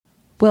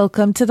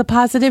Welcome to the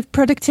Positive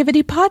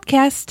Productivity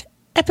Podcast,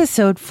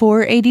 episode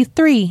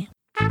 483.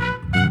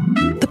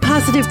 The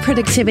Positive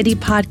Productivity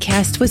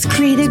Podcast was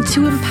created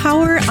to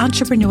empower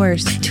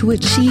entrepreneurs to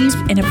achieve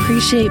and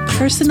appreciate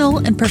personal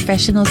and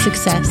professional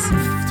success.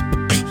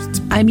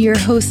 I'm your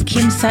host,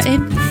 Kim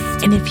Sutton,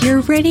 and if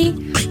you're ready,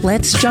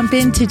 let's jump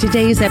into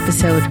today's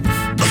episode.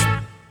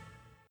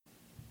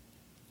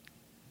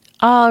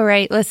 All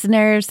right,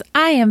 listeners,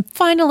 I am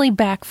finally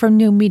back from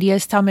New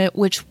Media Summit,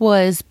 which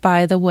was,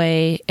 by the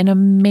way, an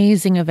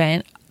amazing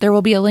event. There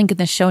will be a link in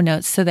the show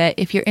notes so that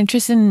if you're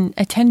interested in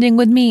attending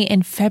with me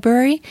in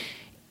February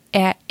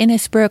at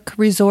Innisbrook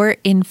Resort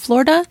in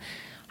Florida,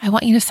 I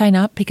want you to sign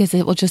up because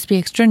it will just be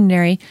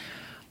extraordinary.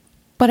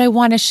 But I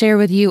want to share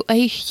with you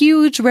a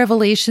huge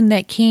revelation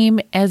that came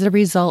as a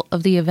result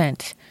of the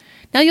event.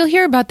 Now, you'll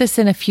hear about this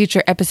in a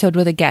future episode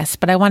with a guest,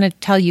 but I want to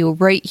tell you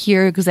right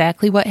here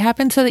exactly what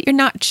happened so that you're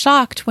not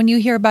shocked when you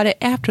hear about it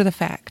after the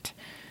fact.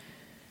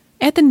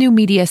 At the New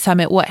Media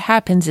Summit, what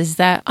happens is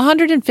that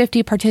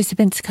 150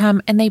 participants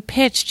come and they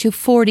pitch to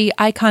 40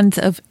 icons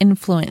of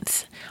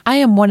influence. I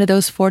am one of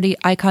those 40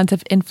 icons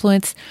of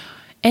influence,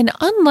 and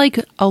unlike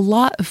a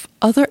lot of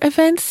other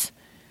events,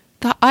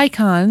 the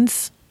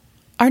icons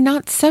are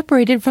not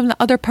separated from the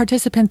other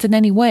participants in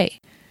any way.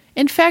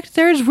 In fact,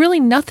 there's really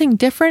nothing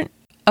different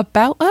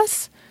about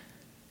us,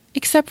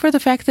 except for the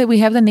fact that we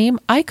have the name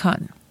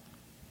Icon.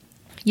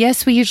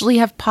 Yes, we usually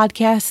have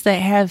podcasts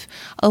that have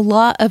a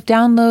lot of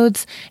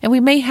downloads, and we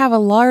may have a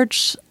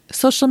large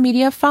social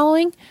media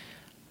following,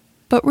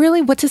 but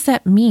really, what does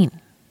that mean?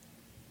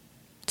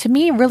 To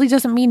me, it really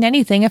doesn't mean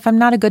anything if I'm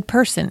not a good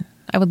person.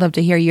 I would love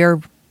to hear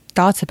your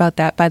thoughts about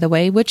that, by the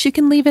way, which you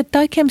can leave at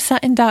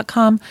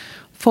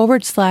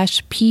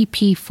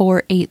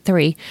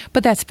thekimsutton.com/pp483,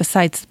 but that's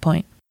besides the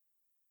point.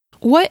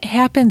 What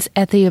happens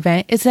at the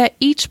event is that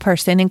each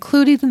person,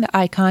 including the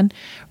icon,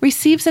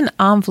 receives an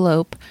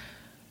envelope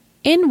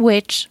in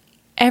which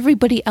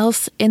everybody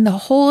else in the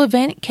whole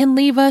event can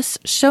leave us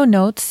show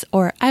notes,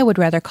 or I would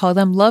rather call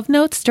them love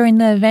notes during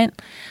the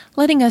event,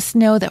 letting us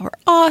know that we're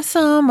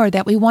awesome, or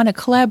that we want to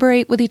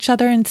collaborate with each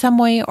other in some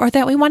way, or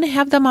that we want to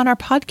have them on our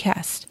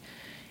podcast.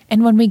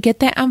 And when we get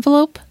that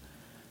envelope,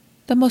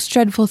 the most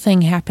dreadful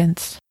thing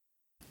happens.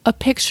 A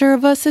picture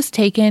of us is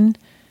taken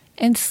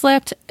and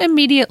slapped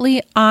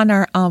immediately on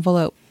our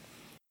envelope.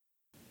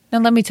 Now,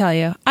 let me tell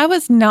you, I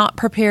was not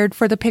prepared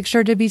for the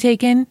picture to be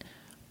taken,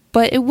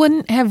 but it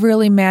wouldn't have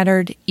really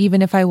mattered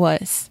even if I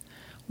was.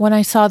 When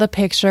I saw the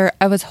picture,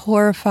 I was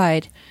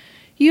horrified.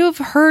 You have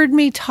heard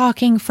me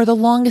talking for the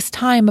longest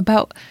time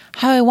about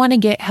how I want to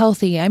get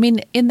healthy. I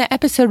mean, in the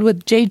episode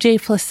with JJ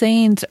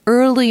Flassanes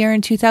earlier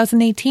in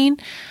 2018,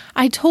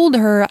 I told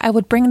her I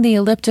would bring the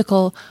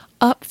elliptical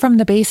up from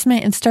the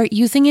basement and start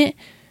using it.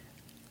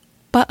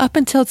 But up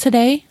until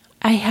today,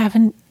 I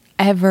haven't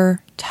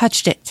ever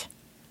touched it.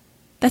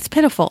 That's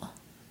pitiful.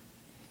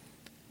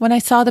 When I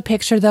saw the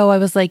picture, though, I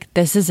was like,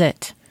 this is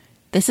it.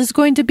 This is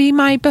going to be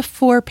my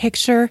before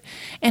picture,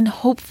 and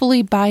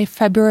hopefully by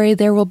February,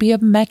 there will be a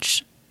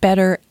much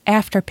better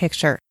after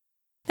picture.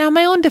 Now, in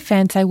my own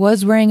defense, I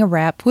was wearing a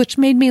wrap, which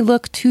made me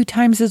look 2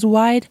 times as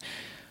wide,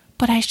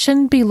 but I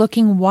shouldn't be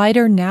looking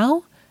wider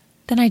now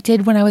than I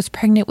did when I was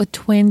pregnant with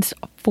twins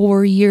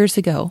 4 years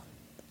ago.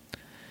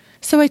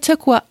 So I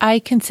took what I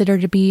consider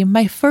to be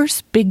my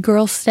first big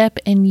girl step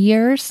in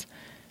years,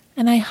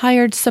 and I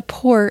hired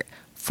support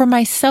for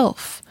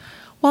myself.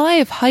 While I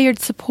have hired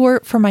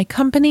support for my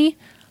company,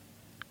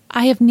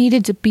 I have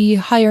needed to be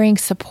hiring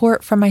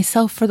support for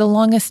myself for the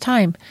longest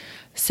time.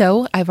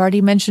 So I've already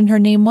mentioned her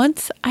name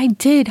once. I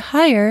did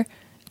hire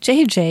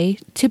JJ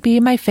to be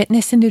my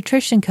fitness and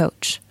nutrition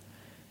coach.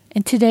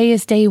 And today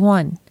is day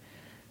 1.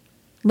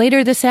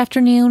 Later this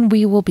afternoon,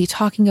 we will be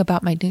talking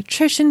about my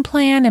nutrition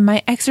plan and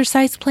my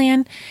exercise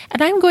plan,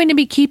 and I'm going to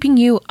be keeping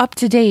you up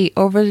to date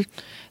over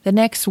the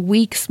next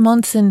weeks,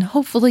 months, and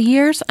hopefully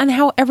years on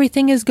how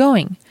everything is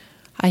going.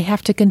 I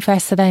have to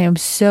confess that I am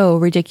so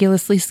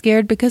ridiculously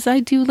scared because I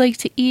do like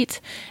to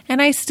eat,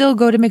 and I still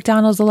go to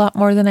McDonald's a lot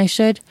more than I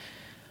should.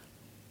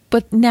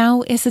 But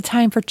now is the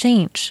time for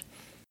change.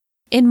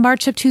 In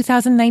March of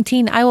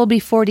 2019, I will be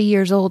 40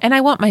 years old, and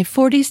I want my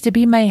 40s to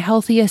be my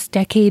healthiest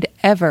decade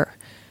ever.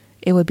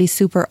 It would be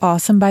super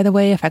awesome, by the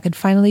way, if I could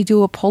finally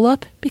do a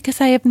pull-up,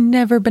 because I have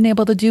never been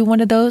able to do one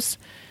of those.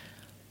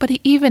 But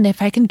even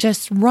if I can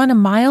just run a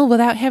mile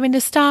without having to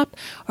stop,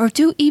 or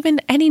do even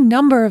any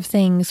number of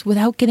things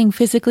without getting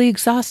physically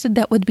exhausted,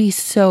 that would be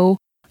so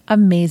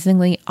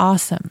amazingly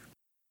awesome.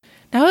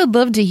 Now, I would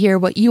love to hear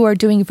what you are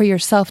doing for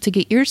yourself to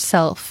get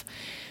yourself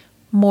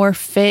more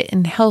fit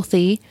and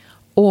healthy,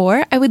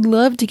 or I would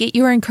love to get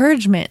your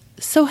encouragement.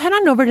 So head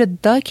on over to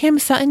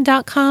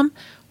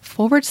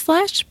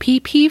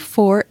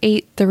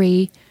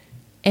thekimsutton.com/pp483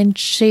 and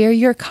share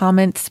your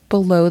comments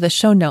below the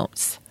show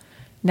notes.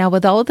 Now,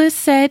 with all this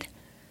said,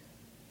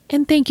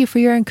 and thank you for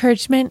your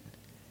encouragement,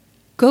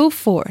 go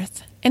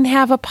forth and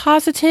have a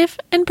positive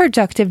and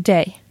productive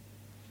day.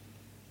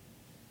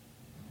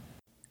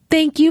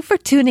 Thank you for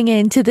tuning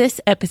in to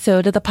this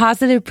episode of the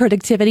Positive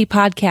Productivity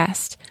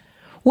Podcast.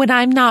 When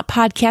I'm not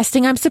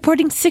podcasting, I'm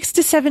supporting 6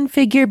 to 7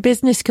 figure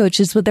business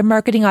coaches with their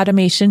marketing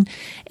automation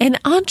and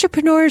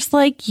entrepreneurs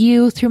like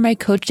you through my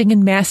coaching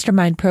and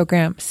mastermind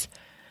programs.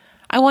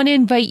 I want to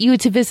invite you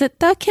to visit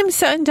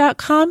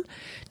thekimsutton.com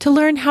to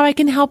learn how I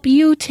can help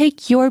you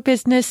take your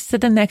business to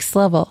the next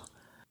level.